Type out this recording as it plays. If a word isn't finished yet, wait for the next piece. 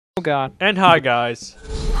god. And hi, guys.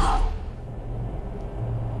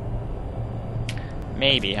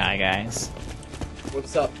 Maybe hi, guys.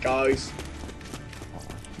 What's up, guys?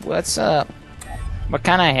 What's up? What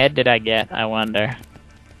kind of head did I get, I wonder?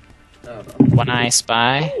 I don't know. One Eye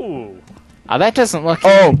Spy? Ooh. Oh, that doesn't look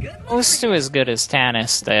close to as good as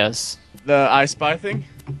Tannis does. The I Spy thing?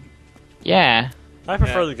 Yeah, I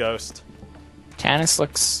prefer the ghost. Tannis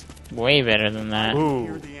looks way better than that.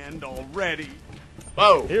 Ooh. The end already.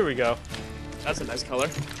 Whoa, Here we go. that's a nice color.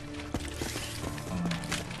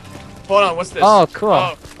 Hold on, what's this? Oh, cool.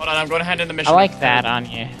 Oh, hold on, I'm going to hand in the mission. I like that on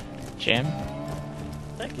you, Jim.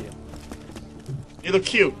 Thank you. You look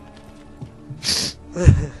cute.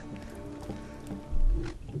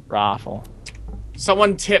 Raffle.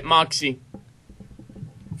 Someone tip Moxie.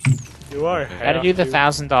 You are. Gotta do the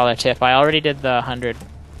 $1,000 tip. I already did the $100.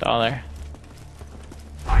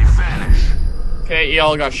 I vanish. Okay,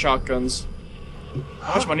 y'all got shotguns.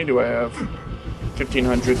 How much money do I have?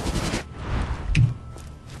 1,500.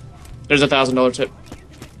 There's a $1,000 tip.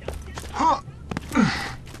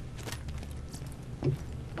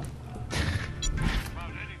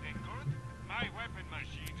 Found anything good? My weapon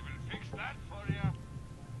machines will fix that for you.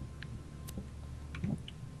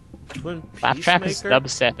 Twin Claptrap is Peacemaker?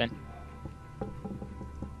 dubstepping.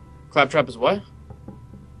 Claptrap is what?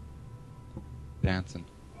 Dancing.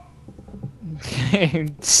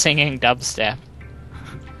 Singing dubstep.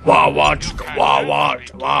 Wah wah chicka, wah wah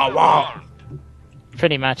wah wah.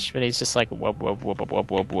 Pretty much, but he's just like whoop whoop whoop whoop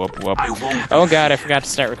whoop whoop whoop. I won't. Oh god, I forgot to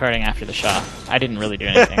start recording after the shot. I didn't really do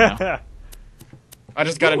anything though. I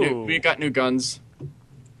just got Ooh. we got new guns.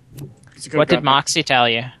 It's a good What did gun. Moxie tell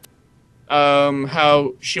you?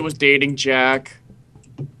 How she was dating Jack,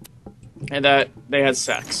 and that they had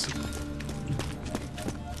sex.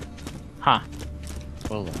 Huh.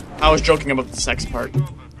 Well, I was joking about the sex part.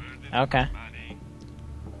 Okay.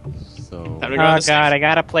 so That Oh regardless- god, I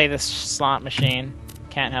gotta play this slot machine.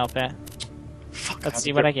 Can't help it. Fuck, Let's that's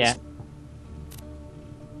see what I different.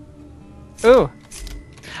 get. Ooh!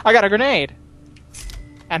 I got a grenade!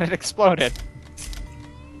 And it exploded.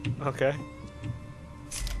 Okay.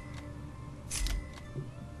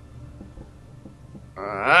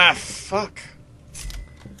 Ah, fuck.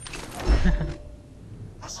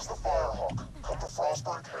 This is the Firehawk. Come to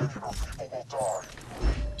Frostburn Canyon or people will die.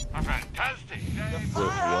 A fantastic day.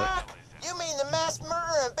 what? You mean the masked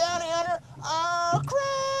murderer and bounty hunter? Oh,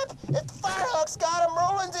 crap! If the Firehawk's got him,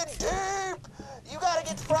 Roland's in deep! You gotta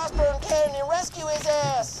get to Frostburn Canyon and rescue his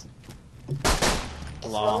ass! If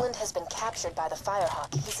Law. Roland has been captured by the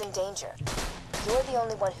Firehawk, he's in danger. You're the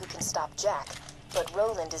only one who can stop Jack, but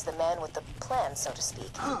Roland is the man with the plan, so to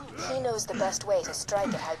speak. He knows the best way to strike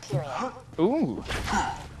at Hyperion. Ooh!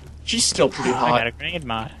 She's still pretty I got hot. a grenade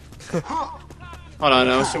mod. Hold on,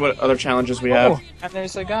 let's see what other challenges we have. Oh, and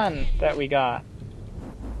there's a gun that we got.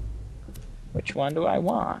 Which one do I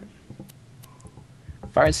want?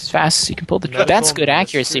 Fires as fast as you can pull the trigger. Medical That's good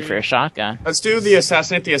accuracy mystery. for a shotgun. Let's do the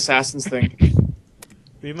assassinate the assassins thing.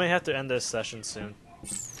 We may have to end this session soon.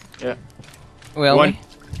 Yeah. Will One.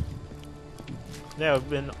 Yeah, we've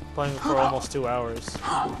been playing for almost 2 hours.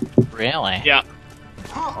 we? Really? Yeah.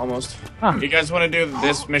 Almost. Huh. You guys want to do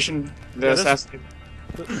this mission? The Yeah, this- assassinate.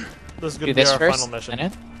 This is Do going to be this our first, final mission.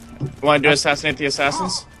 then it? Want to do assassinate the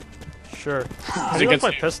assassins? Sure. it I got gets my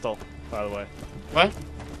you. pistol, by the way. What?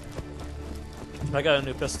 I got a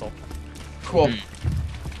new pistol. Cool.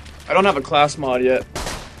 I don't have a class mod yet.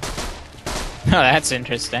 Oh, that's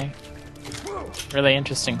interesting. Really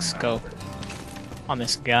interesting scope on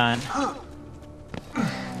this gun.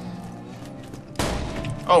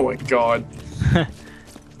 Oh my god.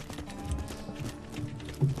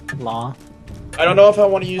 Law. I don't know if I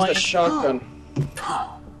want to use the What? shotgun.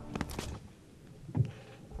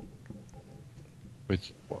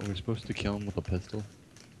 Which what, we're supposed to kill him with a pistol?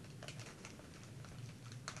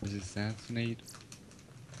 Is it assassinate?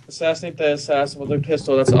 Assassinate the assassin with a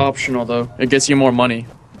pistol. That's optional though. It gets you more money.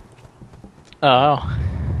 Oh.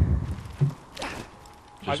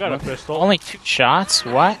 I got a pistol. Only 2 shots?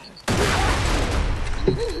 What?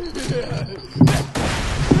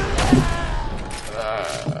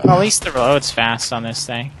 Well, at least the reload's fast on this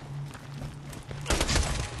thing.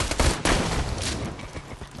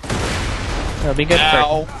 It'll be good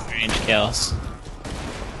Ow. for range kills.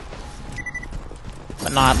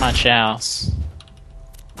 But not much else.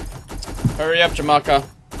 Hurry up, Jimaka.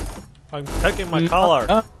 I'm taking my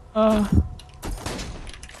collar. Uh,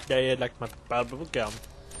 Yeah, like my bubble gum.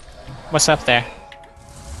 what's up there?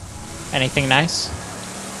 Anything nice?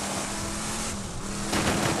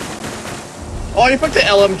 Oh, you picked the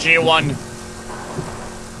LMG one.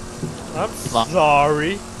 I'm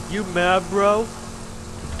sorry. You mad, bro?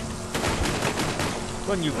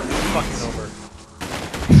 Run you fucking over.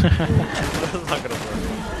 That's not gonna work.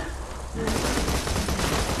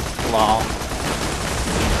 Lol.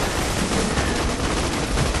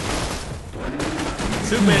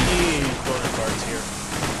 Too many corner cards here.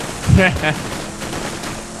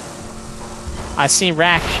 I see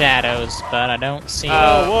rack shadows, but I don't see.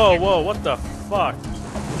 Whoa, whoa, what the fuck? I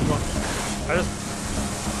don't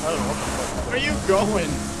know what the fuck. Where are you going?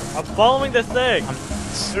 I'm following the thing!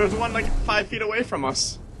 There was one like 5 feet away from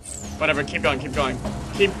us. Whatever, keep going, keep going.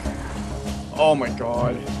 Keep... Oh my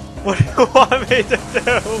god. What do you want me to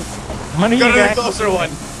do? What are Go you to the guys? closer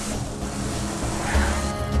one.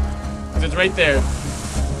 It's right there.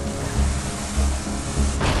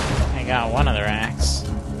 I got one of the racks.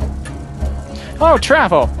 Oh,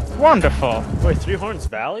 travel! Wonderful! Wait, Three Horns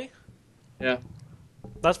Valley? Yeah.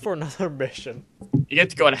 That's for another mission. You get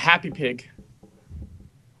to go to Happy Pig.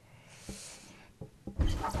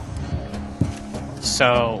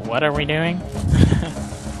 So, what are we doing?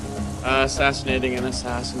 Assassinating an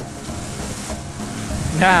assassin.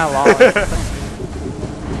 Nah, lol.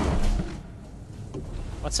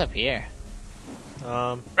 What's up here?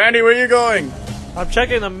 Randy, where are you going? I'm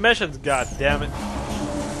checking the missions, god damn it.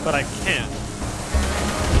 But I can't.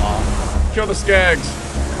 Lol. Kill the skags.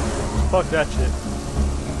 Fuck that shit.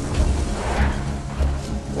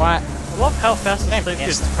 What? I love how fast this I thing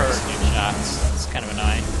missed gets the first hurt. 2 shots. It's kind of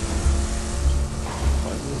annoying.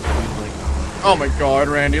 What? Oh my god,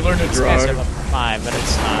 Randy, learn to These guys are drive. level 5, but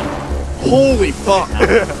it's not. Holy fuck!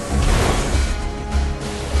 Did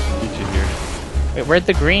you hear? Wait, where'd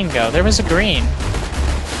the green go? There was a green.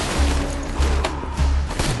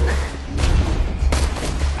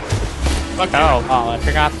 Fuck you. Oh, lol, I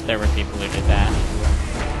forgot that there were people who did that.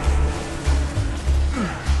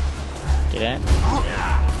 Did it?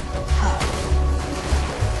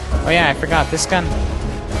 Oh yeah, I forgot. This gun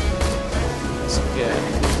is good.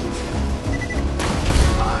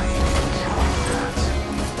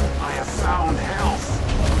 I have found health.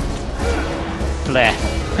 Bleh.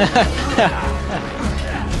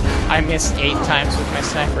 I missed 8 times with my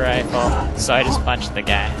sniper rifle, so I just punched the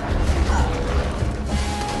guy.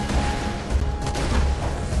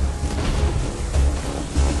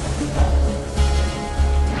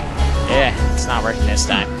 Yeah, it's not working this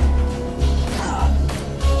time.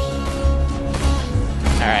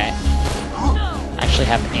 Alright. I actually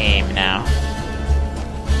have aim now.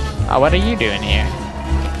 Oh, what are you doing here?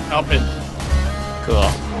 Helping.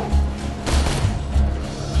 Cool.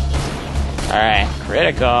 Alright,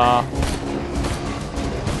 critical.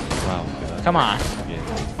 Wow. look at that. Come on.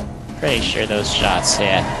 Yeah. Pretty sure those shots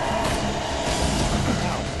hit.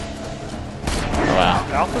 Oh wow.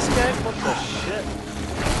 Alpha Skag? What the shit?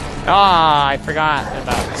 Oh, I forgot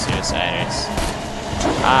about the suiciders.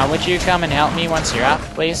 Would you come and help me once you're up,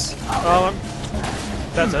 please?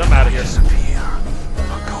 That's it, I'm out of here. Disappear.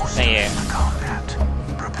 A ghost Thank you. in the combat.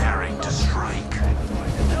 Preparing to strike.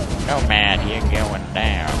 Oh man, you're going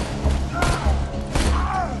down.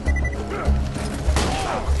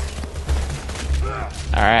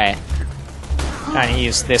 Alright. Trying to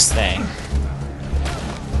use this thing.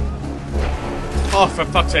 Oh, for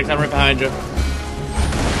fuck's sake, I'm right behind you.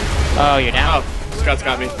 Oh, you're down? Oh, Scott's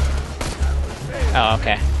got me. Oh,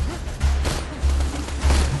 okay.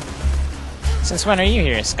 Since when are you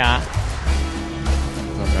here, Scott? I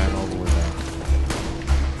ran all the way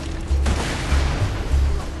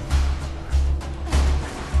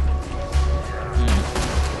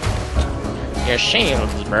back. Your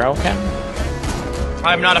shield's broken.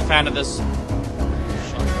 I'm not a fan of this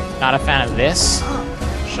Not a fan of this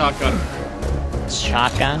shotgun.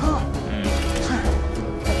 shotgun.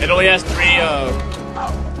 It only has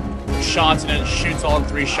 3 shots and it shoots all in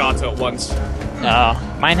 3 shots at once.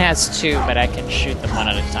 Oh, mine has 2, but I can shoot them one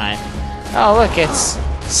at a time. Oh, look, it's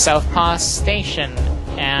Southpaw Station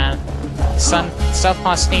and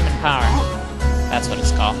Southpaw Steam and Power. That's what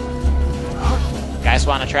it's called. Guys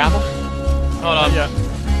want to travel? Hold on. Yeah.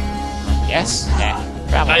 Yes? Yeah.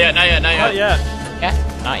 Travel. Not yet, not yet, not yet. Not yet. Yeah?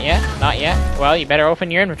 Not yet? Not yet? Well, you better open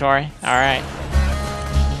your inventory. Alright.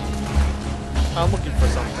 I'm looking for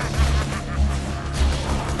something.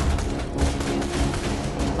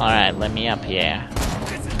 Alright, let me up here.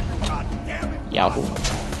 Yahoo.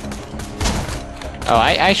 Oh,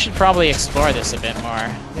 I should probably explore this a bit more.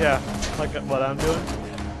 Yeah, like what I'm doing.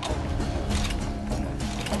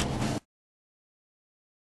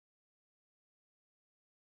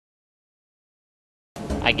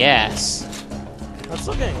 I guess. I'm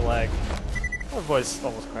still getting lag. My voice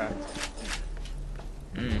almost cracked.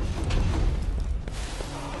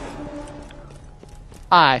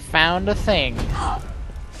 I found a thing.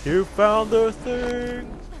 You found the thing.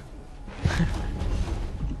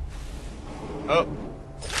 Oh.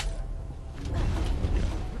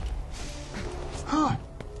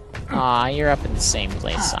 Aw, you're up in the same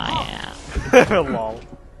place I am. Lol.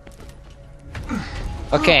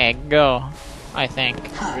 Okay, go. I think.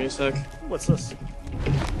 Give me a sec. What's this?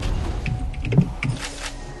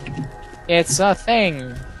 It's a thing.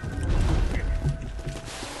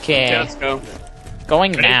 Okay, Okay, let's go.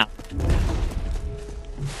 going Ready? now.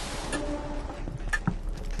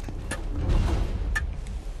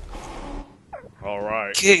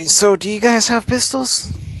 Alright. Okay, so do you guys have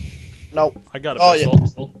pistols? Nope. I got a Oh,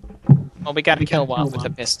 pistol. Well, we gotta kill one with a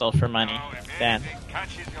pistol for money. Then.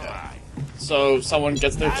 So someone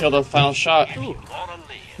gets their kill the final shot.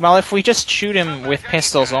 Well, if we just shoot him with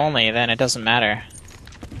pistols only, then it doesn't matter.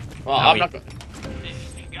 Well, No, I'm we- not going.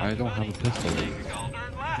 I don't have a pistol.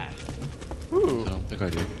 Ooh. I don't think I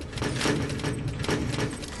do.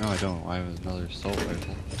 No, I don't. I have another assault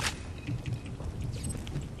rifle.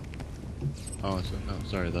 Oh, so, no,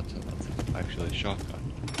 sorry, that's actually a shotgun.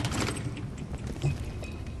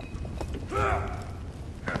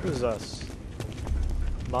 Who's us?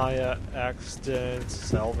 Maya, Axton,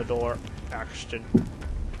 Salvador, Axton,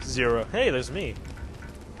 Zero. Hey, there's me.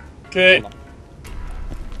 Okay.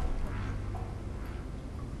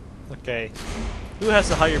 Okay. Who has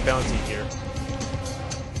the higher bounty here?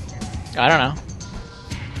 I don't know.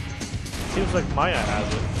 Seems like Maya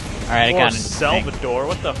has it. Alright, I Or got it. Salvador,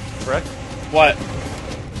 what the frick? What?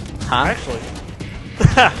 Huh? Actually.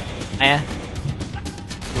 Eh.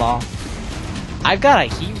 Lol. I've got a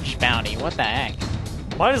huge bounty, what the heck?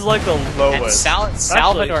 Mine is like the And lowest.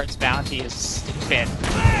 Salvador's bounty is stupid.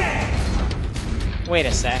 Wait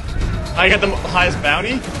a sec. I got the highest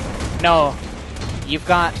bounty? No. You've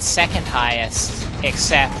got second highest,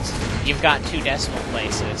 except you've got 2 decimal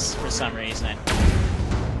places for some reason.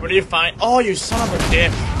 Where do you find? Oh, you son of a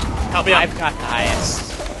dick! Help me out. I've got the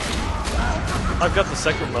highest. I've got the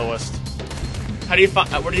second lowest. How do you find?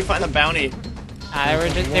 Where do you find the bounty?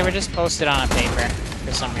 They were just posted on a paper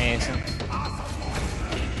for some reason.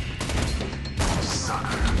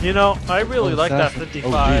 You know, I really Oh, like that Sasha.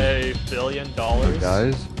 $55 billion.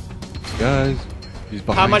 Guys, he's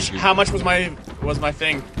behind How much? you. How much was my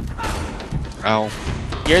thing? Ow.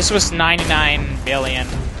 Yours was 99 billion.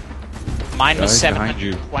 Mine was Guys, behind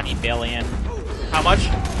you. 720 billion. How much?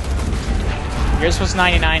 Yours was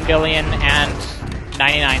 99 billion and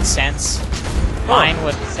 99 cents. Mine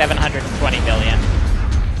was 720 billion.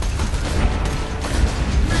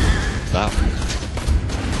 That one.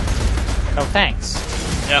 Oh, thanks.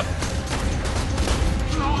 Yep.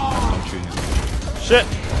 Don't shoot him. Shit!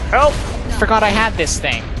 Help! Forgot I had this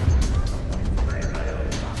thing.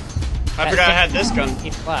 I forgot I had this gun.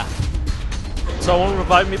 Keep left. Someone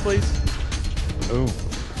revive me, please. Oh.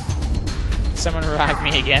 Someone revive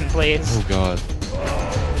me again, please. Oh god.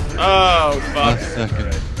 Oh fuck. Last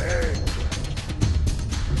second.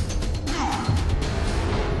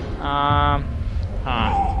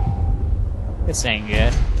 Huh. This ain't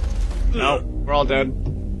good. No, we're all dead.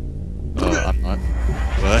 I'm not.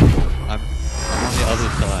 What? I'm on the other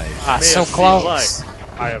side. Ah, May so it seem close.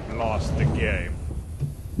 like I have lost the game.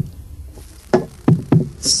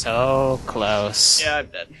 So close. Yeah, I'm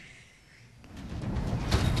dead.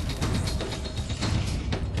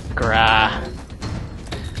 Grah.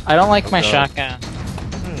 I don't like my God. shotgun.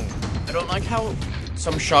 I don't like how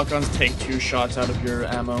some shotguns take 2 shots out of your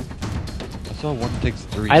ammo. I saw one takes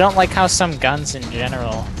 3. I don't like how some guns in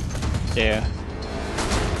general do.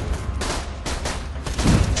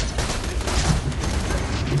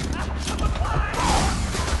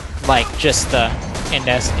 Like, just the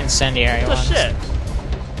incendiary The ones. shit!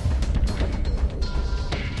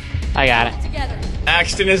 I got it.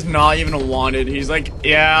 Axton is not even wanted. He's like,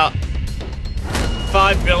 yeah,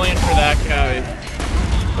 5 billion for that guy.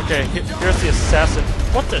 Okay, here's the assassin.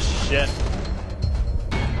 What the shit?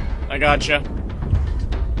 I gotcha.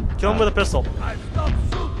 Kill him with a pistol.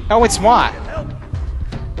 Oh, it's what?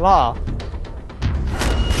 Law.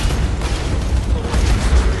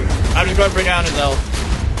 I'm just going to bring down his elf.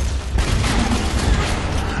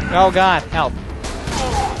 Oh god, help.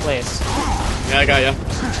 Please. Yeah, I got ya.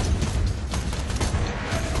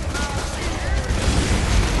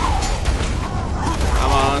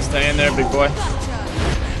 Come on, stay in there, big boy.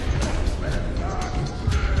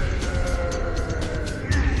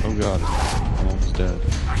 Oh god. I'm almost dead.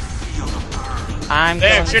 I'm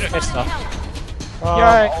There, going shoot to it. pistol.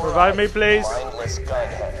 Alright, revive me, please. Mindless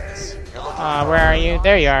gunheads. You're looking Where are you?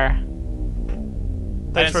 There you are.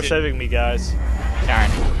 Thanks for see it. saving me, guys.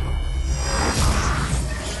 Darn.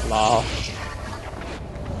 Lol.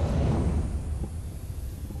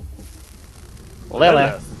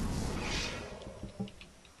 Lilith.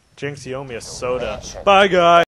 Jinx, you owe me a soda. Bye, guys.